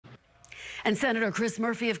And Senator Chris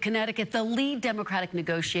Murphy of Connecticut, the lead Democratic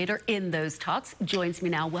negotiator in those talks, joins me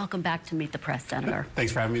now. Welcome back to Meet the Press, Senator.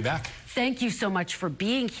 Thanks for having me back. Thank you so much for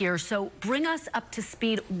being here. So bring us up to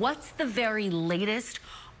speed. What's the very latest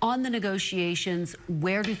on the negotiations?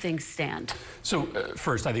 Where do things stand? So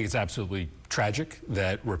first, I think it's absolutely tragic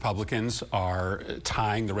that Republicans are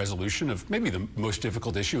tying the resolution of maybe the most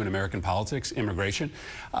difficult issue in American politics, immigration,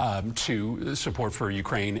 to support for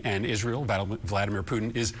Ukraine and Israel. Vladimir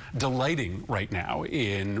Putin is delighting right now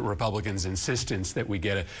in Republicans' insistence that we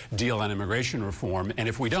get a deal on immigration reform. And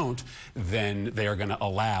if we don't, then they are going to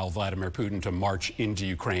allow Vladimir Putin to march into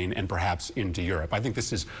Ukraine and perhaps into Europe. I think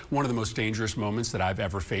this is one of the most dangerous moments that I've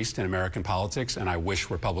ever faced in American politics, and I wish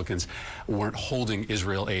Republicans weren't holding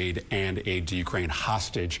Israel aid and aid to Ukraine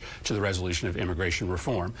hostage to the resolution of immigration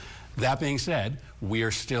reform. That being said, we are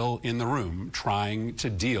still in the room trying to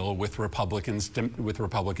deal with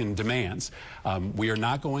Republican demands. We are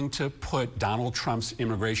not going to put Donald Trump's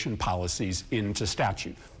immigration policies into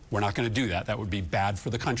statute. We're not going to do that. That would be bad for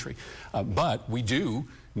the country. But we do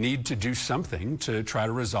need to do something to try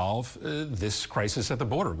to resolve this crisis at the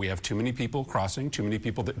border. We have too many people crossing, too many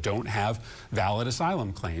people that don't have valid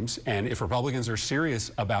asylum claims. And if Republicans are serious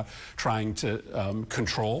about trying to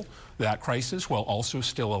control that crisis while also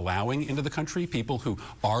still allowing into the country people who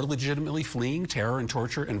are legitimately fleeing terror and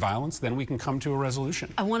torture and violence, then we can come to a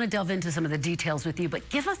resolution. I want to delve into some of the details with you, but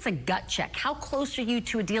give us a gut check. How close are you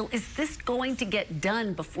to a deal? Is this going to get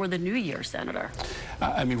done before the new year, Senator?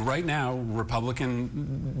 I mean, right now,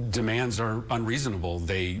 Republican demands are unreasonable.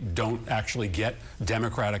 They don't actually get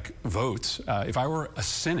Democratic votes. If I were a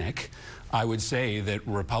cynic, I would say that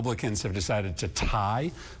Republicans have decided to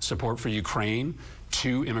tie support for Ukraine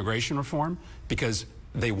to immigration reform because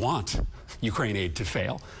they want Ukraine aid to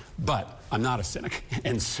fail. But I'm not a cynic,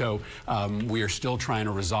 and so we are still trying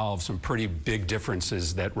to resolve some pretty big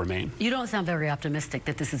differences that remain. You don't sound very optimistic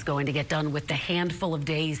that this is going to get done with the handful of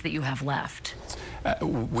days that you have left.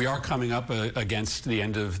 We are coming up against the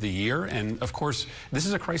end of the year, and of course, this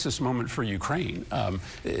is a crisis moment for Ukraine.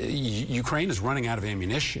 Ukraine is running out of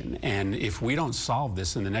ammunition, and if we don't solve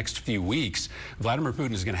this in the next few weeks, Vladimir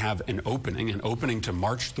Putin is going to have an opening to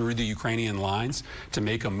march through the Ukrainian lines to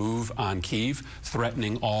make a move on Kyiv,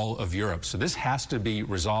 threatening all of Europe. So this has to be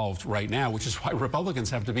resolved right now, which is why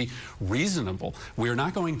Republicans have to be reasonable. We are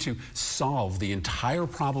not going to solve the entire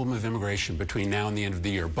problem of immigration between now and the end of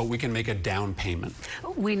the year, but we can make a down payment.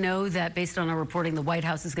 We know that based on our reporting, the White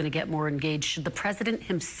House is going to get more engaged. Should the president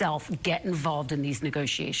himself get involved in these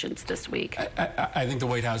negotiations this week? I think the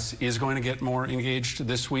White House is going to get more engaged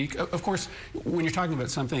this week. Of course, when you're talking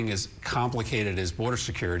about something as complicated as border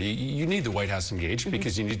security, you need the White House engaged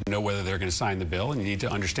because you need to know whether they're going to sign the bill, and you need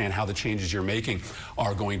to understand how the changes you're making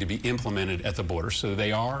are going to be implemented at the border. So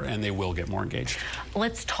they are, and they will get more engaged.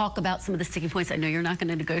 Let's talk about some of the sticking points. I know you're not going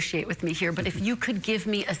to negotiate with me here, but if you could give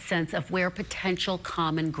me a sense of where potential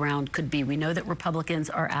common ground could be. We know that Republicans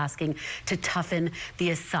are asking to toughen the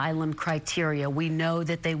asylum criteria. We know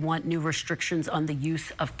that they want new restrictions on the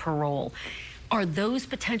use of parole. Are those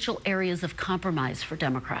potential areas of compromise for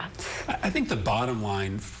Democrats? I think the bottom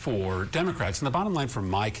line for Democrats and the bottom line for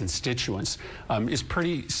my constituents is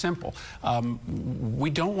pretty simple. We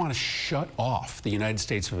don't want to shut off the United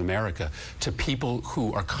States of America to people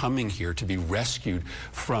who are coming here to be rescued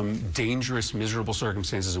from dangerous, miserable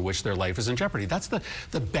circumstances in which their life is in jeopardy. That's the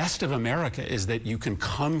best of America, is that you can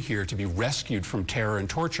come here to be rescued from terror and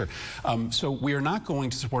torture. So we are not going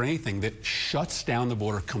to support anything that shuts down the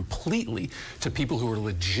border completely to people who are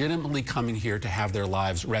legitimately coming here to have their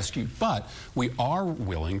lives rescued. But we are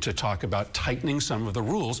willing to talk about tightening some of the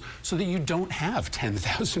rules so that you don't have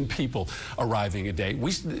 10,000 people arriving a day.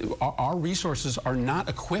 Our resources are not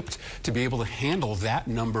equipped to be able to handle that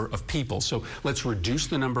number of people. So let's reduce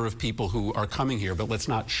the number of people who are coming here, but let's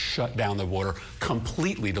not shut down the border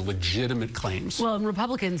completely to legitimate claims. Well, and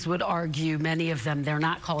Republicans would argue, many of them, they're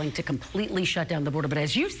not calling to completely shut down the border, but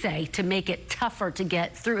as you say, to make it tougher to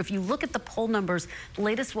get through. If you look at the poll numbers, the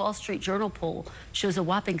latest Wall Street Journal poll shows a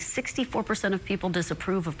whopping 64% of people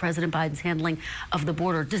disapprove of President Biden's handling of the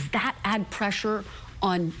border. Does that add pressure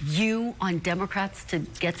on you, on Democrats, to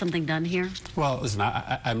get something done here? Well, listen,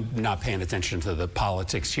 I'm not paying attention to the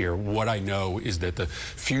politics here. What I know is that the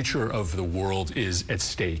future of the world is at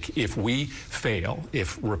stake. If we fail,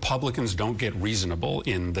 if Republicans don't get reasonable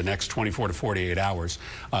in the next 24 to 48 hours,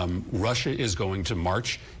 Russia is going to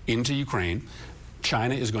march into Ukraine.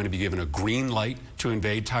 China is going to be given a green light to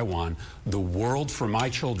invade Taiwan. The world for my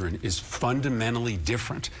children is fundamentally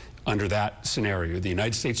different under that scenario. The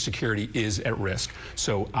United States security is at risk.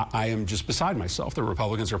 So I am just beside myself that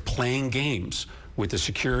Republicans are playing games with the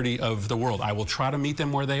security of the world. I will try to meet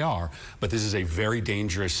them where they are, but this is a very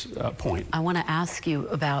dangerous point. I want to ask you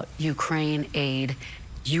about Ukraine aid.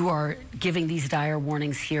 You are giving these dire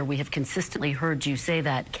warnings here. We have consistently heard you say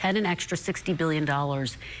that. Can an extra $60 billion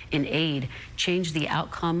in aid change the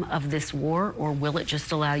outcome of this war, or will it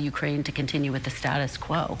just allow Ukraine to continue with the status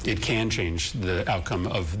quo? It can change the outcome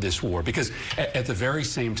of this war, because at the very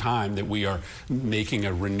same time that we are making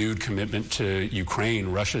a renewed commitment to Ukraine,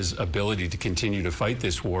 Russia's ability to continue to fight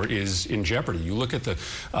this war is in jeopardy. You look at the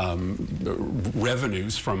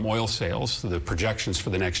revenues from oil sales, the projections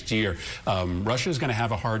for the next year. Russia is going to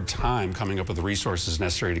have a hard time coming up with the resources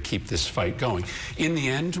necessary to keep this fight going. In the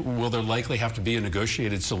end, will there likely have to be a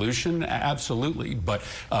negotiated solution? Absolutely. But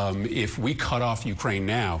if we cut off Ukraine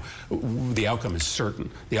now, the outcome is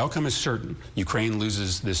certain. The outcome is certain. Ukraine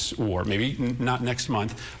loses this war. Maybe not next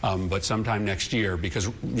month, but sometime next year, because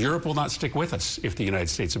Europe will not stick with us if the United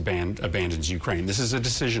States abandons Ukraine. This is a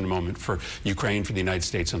decision moment for Ukraine, for the United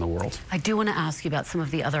States, and the world. I do want to ask you about some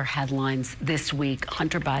of the other headlines this week.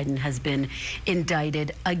 Hunter Biden has been indicted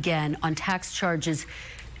again on tax charges.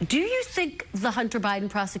 Do you think the Hunter Biden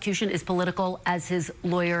prosecution is political, as his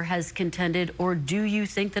lawyer has contended, or do you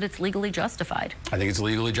think that it's legally justified? I think it's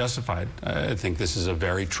legally justified. I think this is a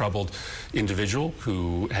very troubled individual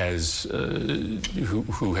who has done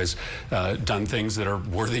things that are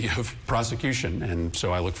worthy of prosecution, and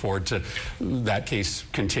so I look forward to that case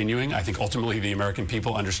continuing. I think ultimately the American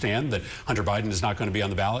people understand that Hunter Biden is not going to be on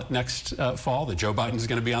the ballot next fall, that Joe Biden is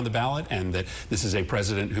going to be on the ballot, and that this is a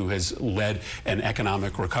president who has led an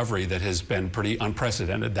economic recovery that has been pretty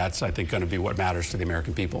unprecedented. That's, I think, going to be what matters to the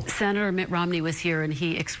American people. Senator Mitt Romney was here, and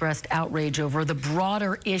he expressed outrage over the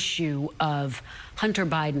broader issue of Hunter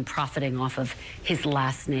Biden profiting off of his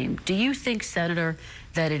last name. Do you think, Senator,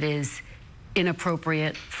 that it is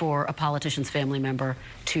inappropriate for a politician's family member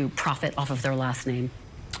to profit off of their last name?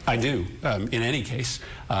 I do, in any case.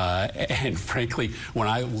 And frankly, when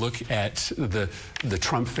I look at the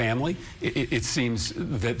Trump family, it seems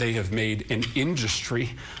that they have made an industry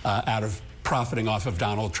out of profiting off of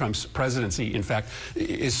Donald Trump's presidency. In fact,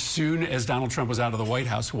 as soon as Donald Trump was out of the White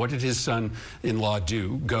House, what did his son-in-law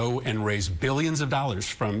do? Go and raise billions of dollars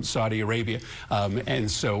from Saudi Arabia. And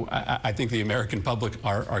so I think the American public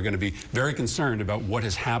are going to be very concerned about what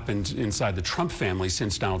has happened inside the Trump family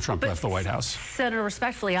since Donald Trump left the White House. Senator,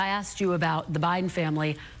 respectfully, I asked you about the Biden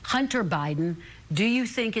family. Hunter Biden, do you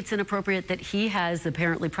think it's inappropriate that he has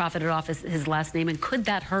apparently profited off his last name, and could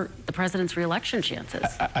that hurt the president's reelection chances?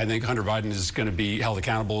 I think Hunter Biden is going to be held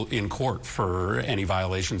accountable in court for any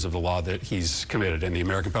violations of the law that he's committed, and the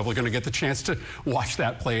American public are going to get the chance to watch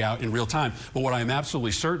that play out in real time. But what I'm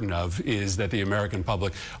absolutely certain of is that the American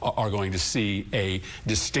public are going to see a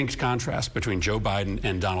distinct contrast between Joe Biden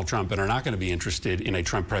and Donald Trump, and are not going to be interested in a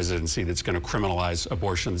Trump presidency that's going to criminalize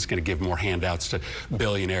abortion, that's going to give more handouts to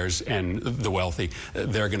billionaires and the wealthy.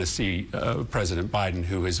 They're going to see President Biden,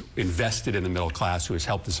 who has invested in the middle class, who has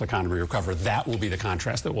helped this economy recover. That will be the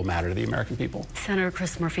contrast that will matter to the American people. Senator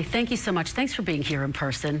Chris Murphy, thank you so much. Thanks for being here in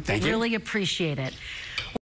person. Thank you. Really appreciate it.